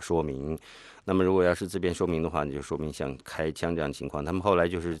说明。那么如果要是自辩说明的话，你就说明像开枪这样的情况，他们后来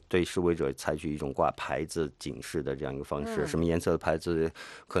就是对示威者采取一种挂牌子警示的这样一个方式，什么颜色的牌子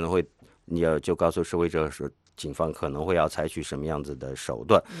可能会。你就告诉示威者说，警方可能会要采取什么样子的手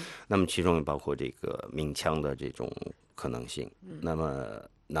段，那么其中也包括这个鸣枪的这种可能性。那么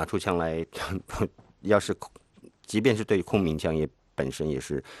拿出枪来，要是即便是对空鸣枪，也本身也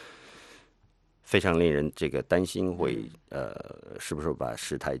是非常令人这个担心会是不是把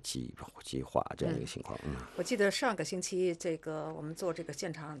事态激化这样一个情况。我记得上个星期这个我们做这个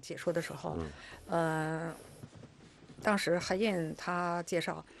现场解说的时候，当时海燕他介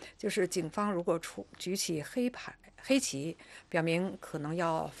绍，就是警方如果举起黑旗，表明可能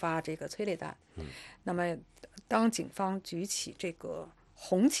要发这个催泪弹。那么当警方举起这个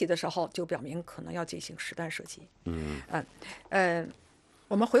红旗的时候，就表明可能要进行实弹射击。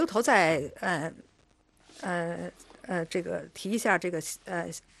我们回过头再这个提一下这个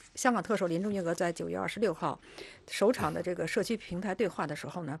香港特首林郑月娥在9月26号首场的这个社区平台对话的时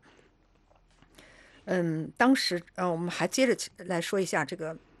候呢。当时我们还接着来说一下这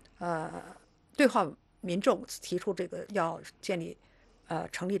个对话民众提出这个要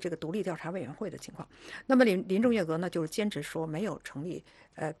成立这个独立调查委员会的情况。那么林郑月娥呢就是坚持说没有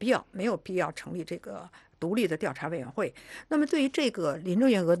必要成立这个独立的调查委员会。那么对于这个林郑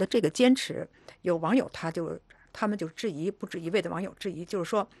月娥的这个坚持，有网友他们就质疑，不止一位的网友质疑，就是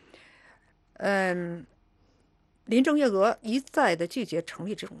说林郑月娥一再的拒绝成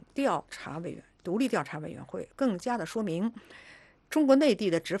立这种独立调查委员会，更加的说明中国内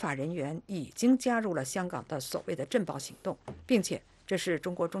地的执法人员已经加入了香港的所谓的镇暴行动，并且这是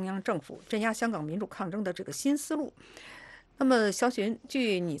中国中央政府镇压香港民主抗争的这个新思路。那么肖巡，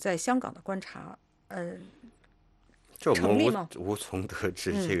据你在香港的观察，这我们无从得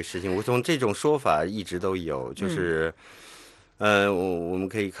知这个事情，无从这种说法一直都有，就是。我们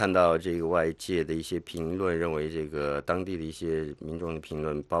可以看到这个外界的一些评论，认为这个当地的一些民众的评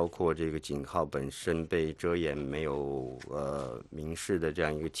论，包括这个警号本身被遮掩，没有明示的这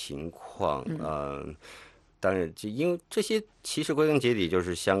样一个情况。当然，因为这些其实归根结底就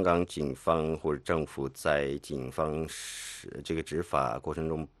是香港警方或者政府在警方这个执法过程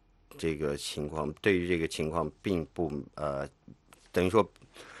中，这个情况对于这个情况并不等于说。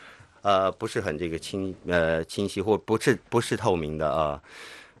不是很这个清晰，或不是透明的啊。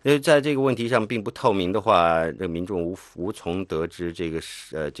因为在这个问题上并不透明的话，这个民众无从得知这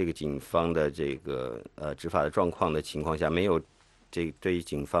个警方的这个执法的状况的情况下，没有对于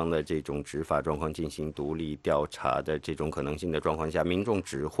警方的这种执法状况进行独立调查的这种可能性的状况下，民众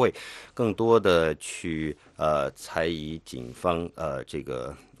只会更多的去猜疑警方这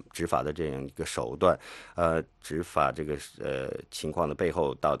个。执法的这样一个手段，执法这个情况的背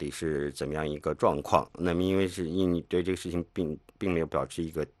后到底是怎么样一个状况？那么因为你对这个事情并没有表示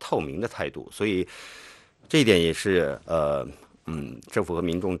一个透明的态度，所以这一点也是政府和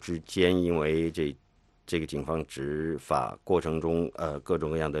民众之间因为这个警方执法过程中，各种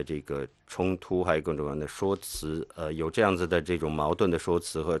各样的这个冲突，还有各种各样的说辞，有这样子的这种矛盾的说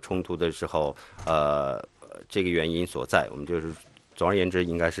辞和冲突的时候，这个原因所在，我们就是总而言之，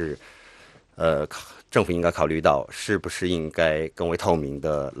应该是，政府应该考虑到是不是应该更为透明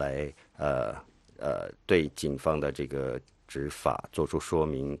的来，对警方的这个执法做出说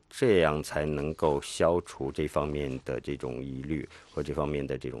明，这样才能够消除这方面的这种疑虑和这方面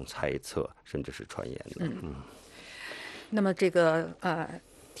的这种猜测，甚至是传言的。那么这个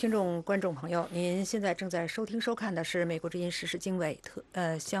听众观众朋友，您现在正在收听收看的是美国之音时事经纬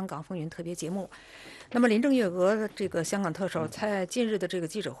香港风云特别节目。那么林郑月娥这个香港特首在近日的这个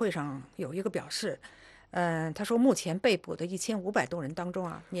记者会上有一个表示，他说目前被捕的1500多人当中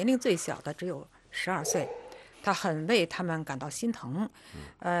啊，年龄最小的只有12岁。他很为他们感到心疼，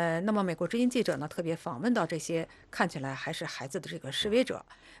那么美国之音记者呢特别访问到这些看起来还是孩子的这个示威者，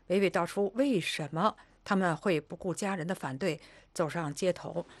娓娓道出为什么他们会不顾家人的反对走上街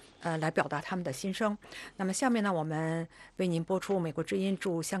头，来表达他们的心声。那么下面呢，我们为您播出美国之音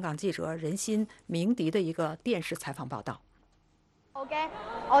驻香港記者任心鳴笛的一個電視採訪報道。好驚，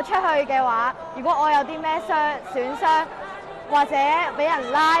我出去嘅話，如果我有啲咩損傷或者俾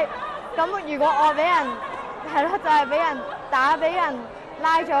人拉，咁如果我俾人係咯，就係俾人打、俾人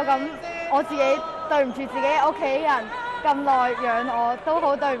拉咗，咁我自己對唔住自己屋企人咁耐養我，都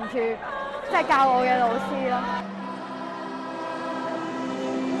好對唔住即係教我嘅老師咯。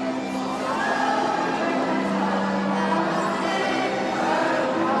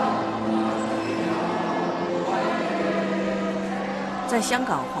在香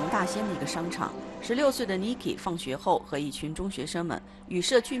港黄大仙的一个商场，16岁的 Niki 放学后和一群中学生们与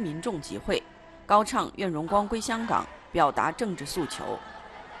社区民众集会，高唱“愿荣光归香港”，表达政治诉求。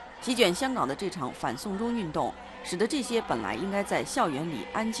席卷香港的这场反送中运动，使得这些本来应该在校園里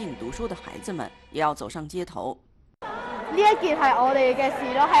安靜讀書的孩子們，也要走上街頭。呢一件係我哋嘅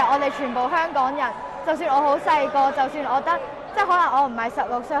事咯，係我哋全部香港人。就算我好細個，就算我得即係可能我唔係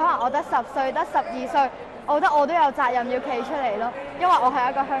16歲，可能我得10歲、得12歲，我覺得我都有責任要企出嚟咯，因為我係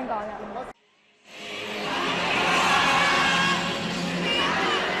一個香港人。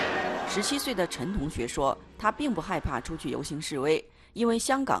17歲的陳同學說，他並不害怕出去遊行示威，因為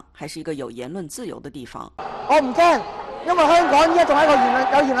香港還是一個有言論自由的地方。我唔驚，因為香港依家仲係一個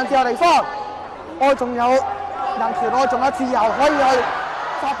有言論自由地方，我仲有人權，我仲有自由可以去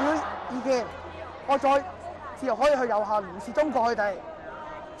發表意見，我再自由可以去遊行，唔似中國佢哋，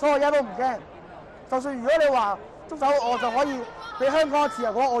所以我一都唔驚。就算如果你話捉走我，就可以俾香港自由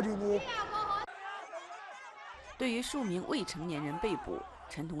嘅話，我願意。對於數名未成年人被捕，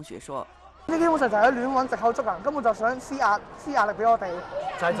陳同學說：呢基本上就係亂揾藉口捉人，根本就想施壓力俾我哋，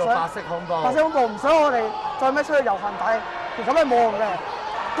製造白色恐怖。白色恐怖唔想我哋再咩出去遊行，但係其實咁係冇用嘅。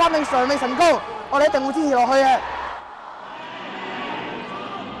革命尚未成功，我哋一定會支持落去嘅。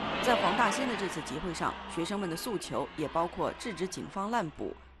在黃大仙的這次集會上，學生們的訴求也包括制止警方濫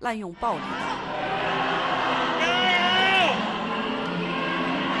捕、濫用暴力等。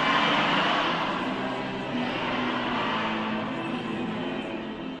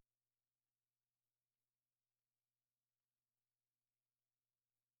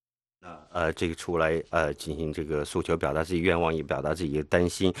这个出来进行这个诉求，表达自己愿望，也表达自己的担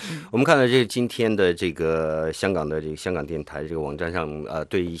心。我们看到这今天的这个香港的这个香港电台这个网站上，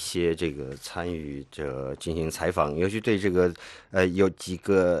对一些这个参与者进行采访，尤其对这个有几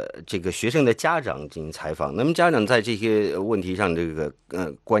个这个学生的家长进行采访。那么家长在这些问题上，这个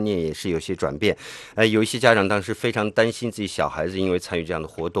观念也是有些转变。有一些家长当时非常担心自己小孩子因为参与这样的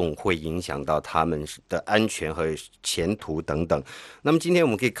活动会影响到他们的安全和前途等等。那么今天我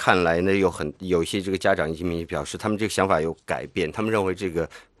们可以看来呢，有一些这个家长已经表示，他们这个想法有改变，他们认为这个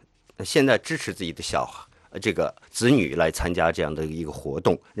现在支持自己的这个子女来参加这样的一个活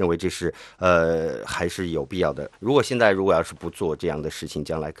动，认为这是还是有必要的。如果要是不做这样的事情，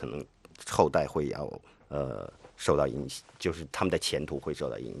将来可能后代会受到影响，就是他们的前途会受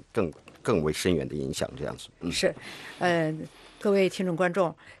到更为深远的影响，这样子。是，各位听众观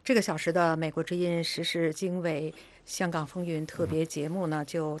众，这个小时的美国之音时事经纬香港风云特别节目呢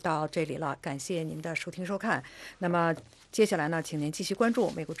就到这里了，感谢您的收听收看。那么接下来呢，请您继续关注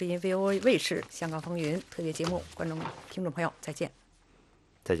美国之音 VOA 卫视香港风云特别节目，听众朋友再见。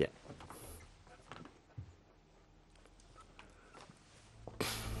再见。